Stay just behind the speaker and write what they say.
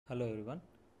Hello everyone,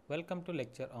 welcome to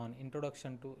lecture on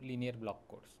Introduction to Linear Block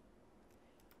Codes.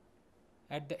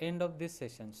 At the end of this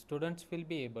session, students will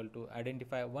be able to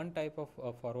identify one type of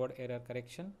forward error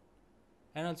correction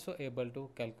and also able to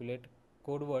calculate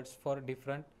code words for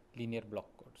different linear block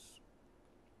codes.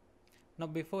 Now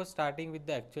before starting with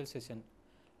the actual session,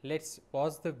 let's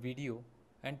pause the video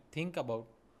and think about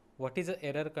what is a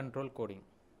error control coding.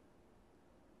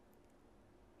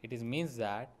 It means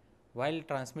that while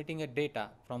transmitting a data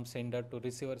from sender to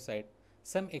receiver side,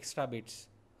 some extra bits,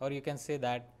 or you can say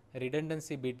that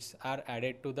redundancy bits, are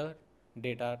added to the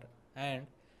data, and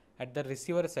at the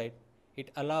receiver side it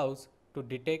allows to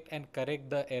detect and correct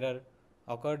the error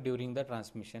occurred during the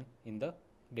transmission in the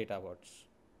data words.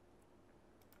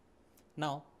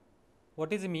 Now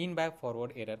what is mean by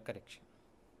forward error correction?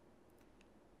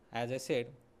 As I said,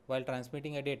 while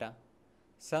transmitting a data,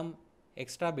 some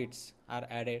extra bits are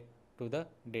added to the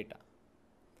data,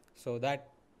 so that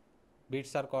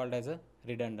bits are called as a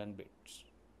redundant bits.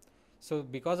 So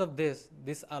because of this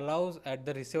allows at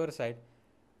the receiver side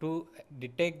to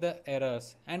detect the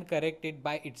errors and correct it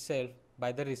by itself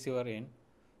by the receiver end.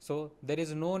 So there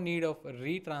is no need of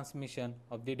retransmission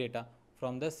of the data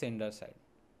from the sender side.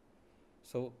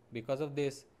 So because of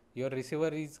this, your receiver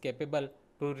is capable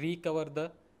to recover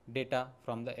the data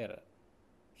from the error.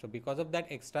 So because of that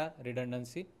extra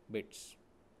redundancy bits.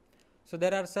 So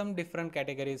there are some different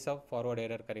categories of forward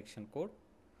error correction code.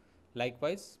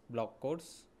 Likewise, block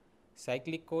codes,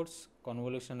 cyclic codes,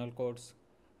 convolutional codes,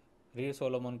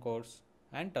 Reed-Solomon codes,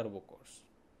 and turbo codes.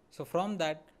 So from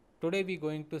that, today we are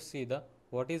going to see the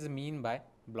what is mean by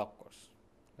block codes,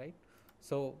 right?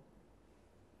 So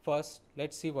first,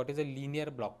 let's see what is a linear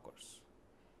block codes.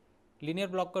 Linear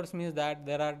block codes means that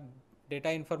there are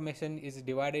data information is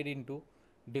divided into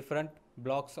different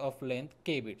blocks of length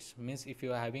k bits. Means if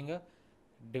you are having a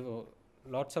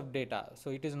lots of data,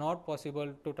 so it is not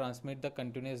possible to transmit the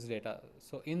continuous data.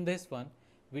 So in this one,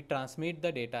 we transmit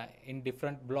the data in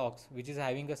different blocks which is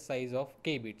having a size of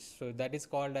k bits. So that is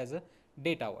called as a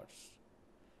data words.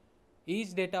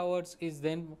 Each data words is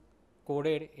then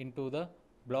coded into the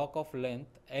block of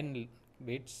length n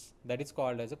bits, that is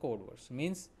called as a code words.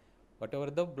 Means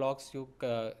whatever the blocks you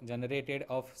generated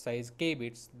of size k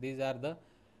bits, these are the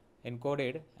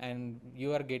encoded, and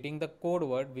you are getting the code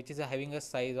word which is having a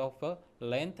size of a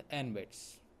length n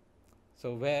bits.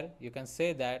 So where you can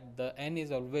say that the n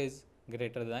is always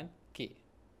greater than k.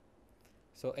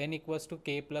 So n equals to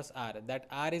k plus r. That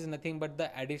r is nothing but the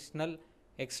additional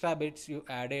extra bits you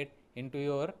added into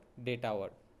your data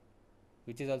word,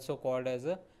 which is also called as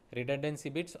a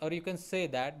redundancy bits, or you can say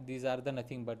that these are the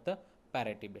nothing but the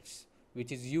parity bits,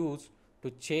 which is used to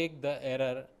check the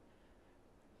error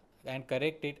and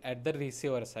correct it at the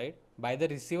receiver side by the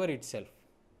receiver itself.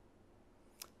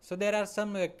 So there are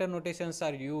some vector notations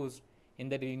are used in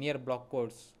the linear block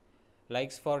codes,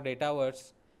 like for data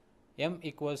words, m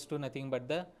equals to nothing but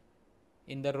the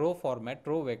in the row format,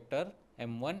 row vector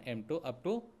m1 m2 up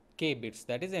to k bits,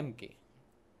 that is mk.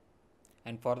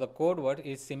 And for the code word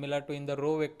is similar to in the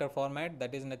row vector format,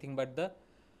 that is nothing but the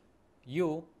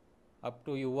u up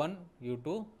to u1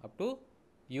 u2 up to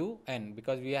un,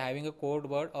 because we are having a code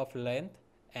word of length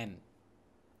n.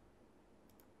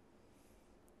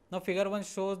 Now figure 1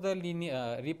 shows the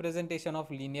linear representation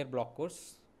of linear block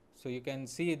codes. So you can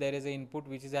see there is an input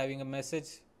which is having a message,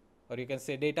 or you can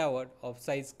say data word of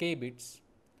size k bits.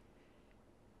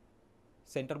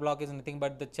 Center block is nothing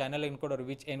but the channel encoder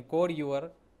which encode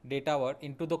your data word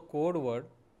into the code word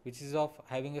which is of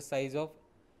having a size of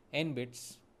n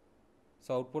bits.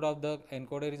 So output of the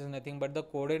encoder is nothing but the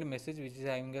coded message which is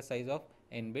having a size of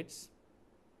n bits.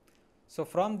 So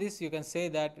from this you can say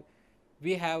that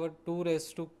we have a 2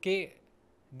 raised to k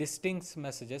distinct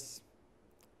messages,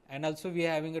 and also we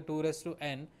are having a 2 raised to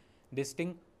n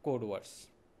distinct code words.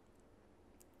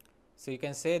 So you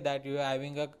can say that you are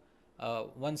having a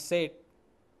one set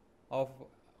of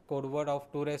code word of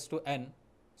 2 raised to n.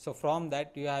 So from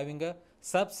that you are having a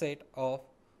subset of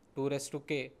 2 raised to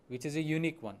k which is a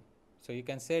unique one. So you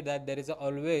can say that there is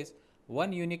always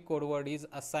one unique code word is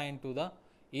assigned to the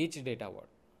each data word.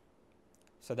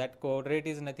 So that code rate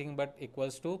is nothing but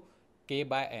equals to k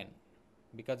by n,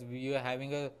 because we are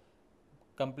having a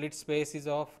complete space is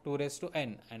of 2 raised to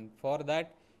n, and for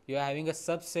that you are having a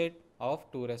subset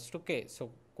of 2 raised to k.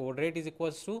 So code rate is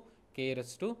equals to k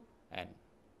raised to n.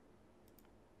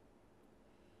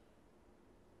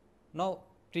 Now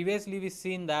previously we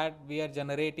seen that we are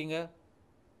generating a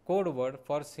code word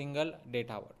for single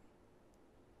data word.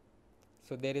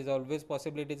 So there is always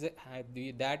possibilities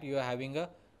that you are having a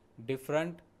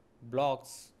different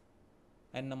blocks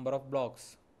and number of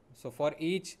blocks. So for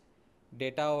each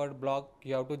data word block,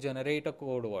 you have to generate a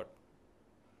code word.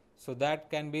 So that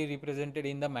can be represented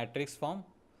in the matrix form.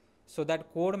 So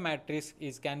that code matrix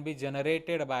can be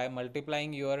generated by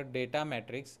multiplying your data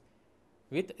matrix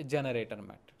with generator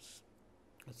matrix.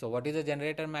 So what is a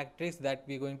generator matrix, that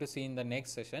we are going to see in the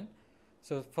next session.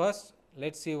 So first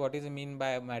let's see what is mean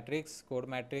by matrix, code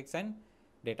matrix and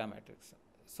data matrix.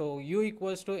 So U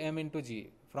equals to M into G.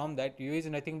 From that, U is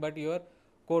nothing but your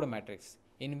code matrix,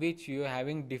 in which you are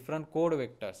having different code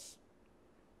vectors.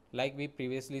 Like we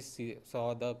previously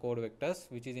saw the code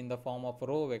vectors, which is in the form of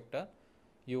row vector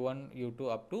u1,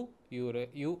 u2 up to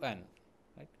un.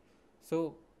 Right?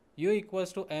 So U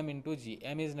equals to M into G.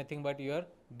 M is nothing but your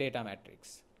data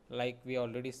matrix. Like we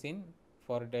already seen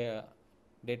for the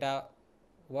data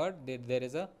word, there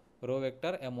is a row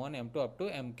vector m1, m2 up to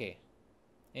mk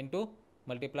into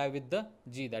multiply with the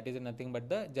G, that is nothing but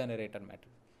the generator matrix.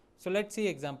 So let's see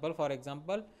example. For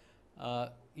example,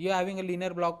 you are having a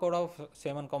linear block code of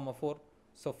 7, 4.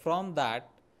 So from that,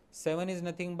 7 is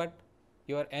nothing but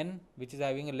your n, which is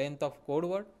having a length of code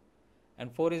word,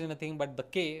 and 4 is nothing but the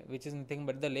k, which is nothing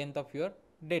but the length of your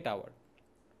data word.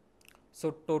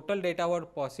 So total data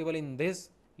word possible in this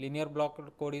linear block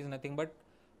code is nothing but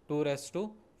 2 raised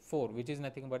to 4, which is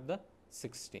nothing but the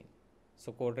 16.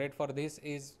 So code rate for this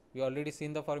is, we already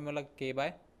seen the formula k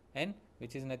by n,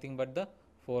 which is nothing but the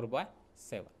 4 by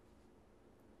 7.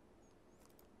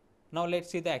 Now let's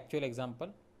see the actual example.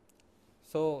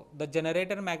 So the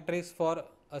generator matrix for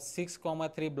a 6,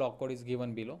 3 block code is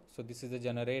given below. So this is the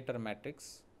generator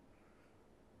matrix,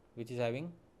 which is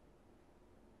having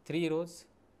 3 rows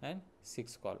and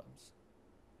 6 columns.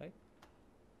 Right?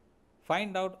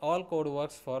 Find out all code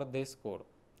words for this code.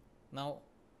 Now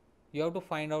you have to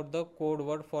find out the code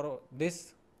word for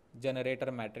this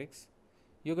generator matrix.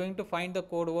 You are going to find the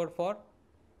code word for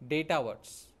data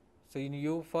words. So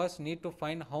you first need to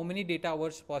find how many data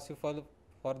words possible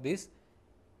for this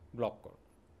block code.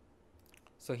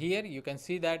 So here you can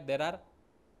see that there are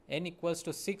n equals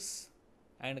to 6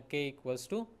 and k equals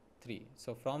to 3.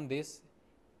 So from this,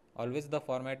 always the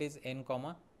format is n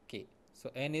comma k.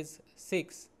 So n is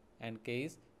 6 and k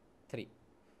is 3.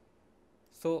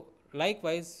 So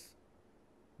likewise,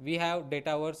 we have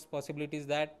data words possibilities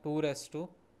that 2 raised to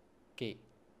k.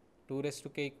 2 raised to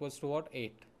k equals to what?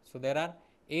 8. So there are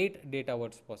 8 data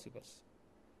words possible.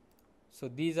 So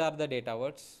these are the data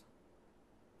words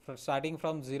starting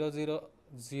from 0, 0,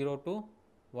 0 to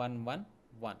 1, 1,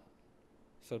 1.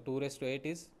 So 2 raised to 8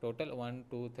 is total 1,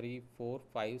 2, 3, 4,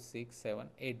 5, 6, 7,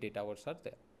 8 data words are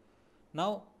there.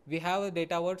 Now we have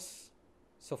data words.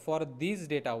 So for these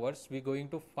data words, we are going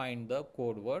to find the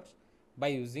code words by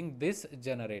using this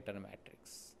generator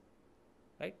matrix.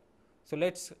 Right? So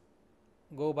let's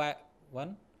go by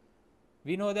one.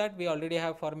 We know that we already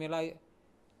have formula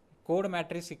code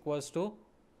matrix equals to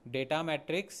data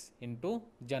matrix into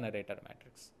generator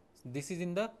matrix. This is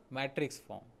in the matrix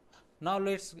form. Now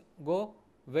let's go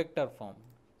vector form.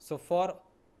 So for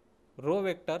row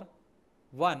vector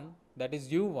 1, that is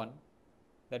u1,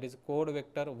 that is code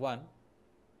vector 1,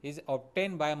 is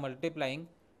obtained by multiplying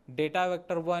data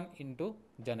vector 1 into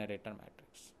generator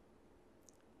matrix.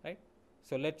 Right?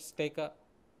 So let's take a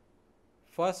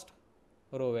first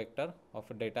row vector of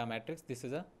a data matrix. This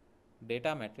is a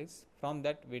data matrix. From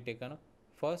that, we take a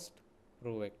first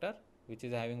row vector, which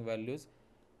is having values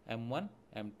m1,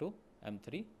 m2,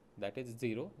 m3, that is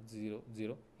 0, 0,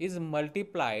 0, is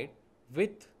multiplied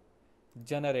with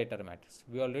generator matrix.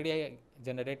 We already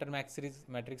generator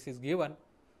matrix is given.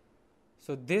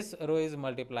 So this row is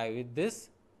multiplied with this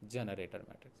generator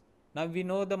matrix. Now we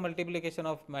know the multiplication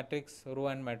of matrix, row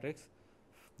and matrix.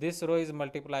 This row is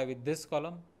multiplied with this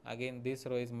column, again this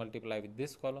row is multiplied with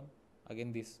this column,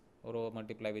 again this row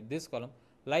multiplied with this column.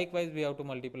 Likewise, we have to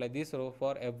multiply this row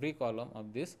for every column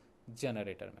of this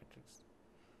generator matrix.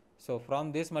 So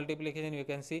from this multiplication, you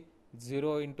can see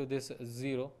 0 into this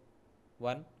 0,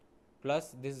 1,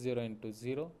 plus this 0 into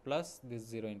 0, plus this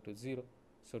 0 into 0.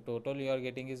 So total you are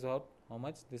getting is how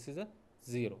much? This is a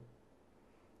 0.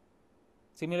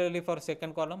 Similarly, for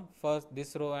second column, first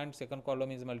this row and second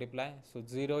column is multiplied. So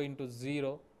 0 into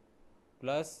 0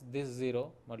 plus this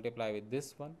 0 multiply with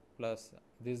this one plus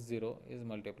this 0 is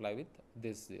multiplied with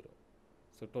this 0.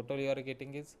 So total you are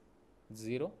getting is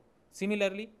 0.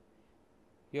 Similarly,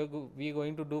 we are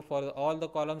going to do for all the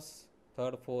columns,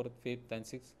 third, fourth, fifth and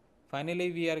sixth.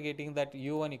 Finally, we are getting that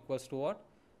u1 equals to what?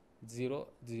 0,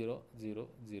 0, 0,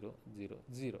 0, 0,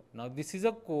 0. Now this is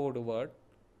a code word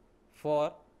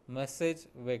for message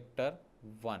vector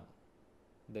 1.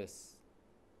 This,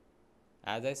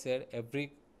 as I said,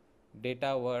 every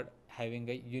data word having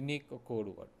a unique code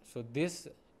word. So this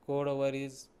code word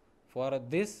is for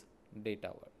this data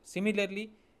word.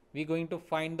 Similarly, we are going to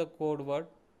find the code word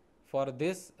for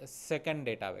this second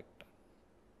data vector.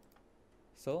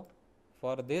 So,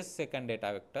 for this second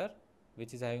data vector,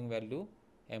 which is having value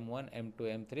m1, m2,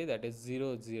 m3, that is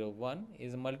 0, 0, 1,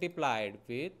 is multiplied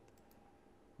with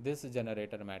this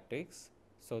generator matrix.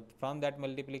 So, from that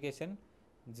multiplication,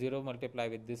 0 multiply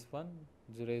with this one,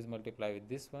 0 is multiply with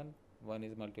this one, 1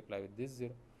 is multiply with this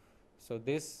 0. So,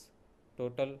 this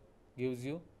total gives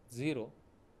you 0.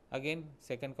 Again,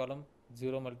 second column,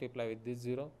 0 multiply with this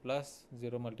 0 plus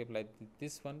 0 multiply with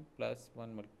this one plus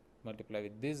 1 multiply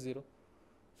with this 0.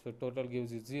 So, total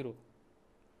gives you 0.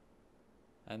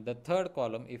 And the third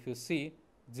column, if you see,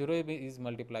 0 is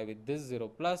multiplied with this 0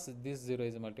 plus this 0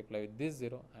 is multiplied with this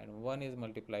 0 and 1 is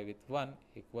multiplied with 1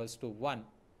 equals to 1.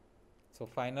 So,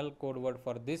 final code word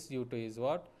for this U2 is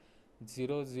what?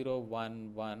 0, 0,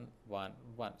 1, 1, 1,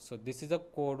 1. So, this is a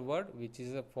code word which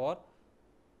is for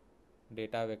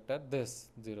data vector this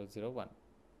 0, 0, 1.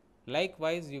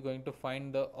 Likewise, you are going to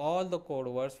find all the code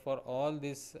words for all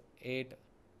these 8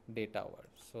 data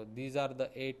words. So, these are the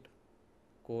 8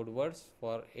 code words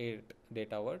for 8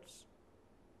 data words.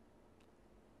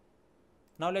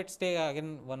 Now, let us take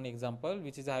again one example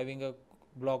which is having a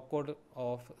block code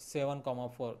of 7,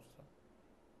 4.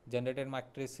 Generated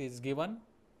matrix is given.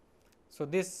 So,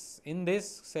 in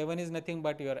this 7 is nothing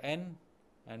but your n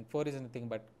and 4 is nothing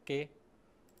but k.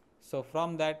 So,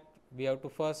 from that we have to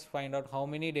first find out how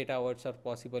many data words are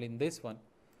possible in this one.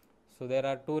 So, there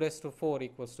are 2 raised to 4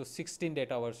 equals to 16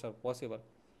 data words are possible,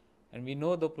 and we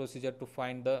know the procedure to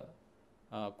find the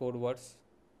code words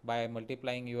by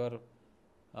multiplying your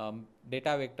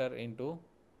data vector into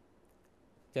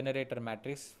generator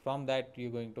matrix. From that you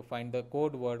are going to find the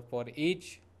code word for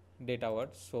each data word.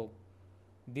 So,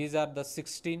 these are the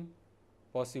 16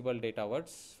 possible data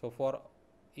words. So, for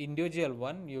individual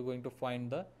one you are going to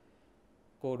find the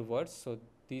code words. So,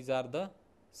 these are the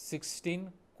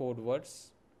 16 code words.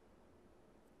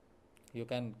 You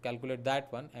can calculate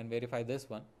that one and verify this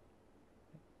one.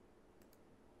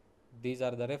 These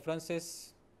are the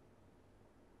references.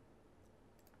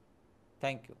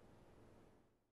 Thank you.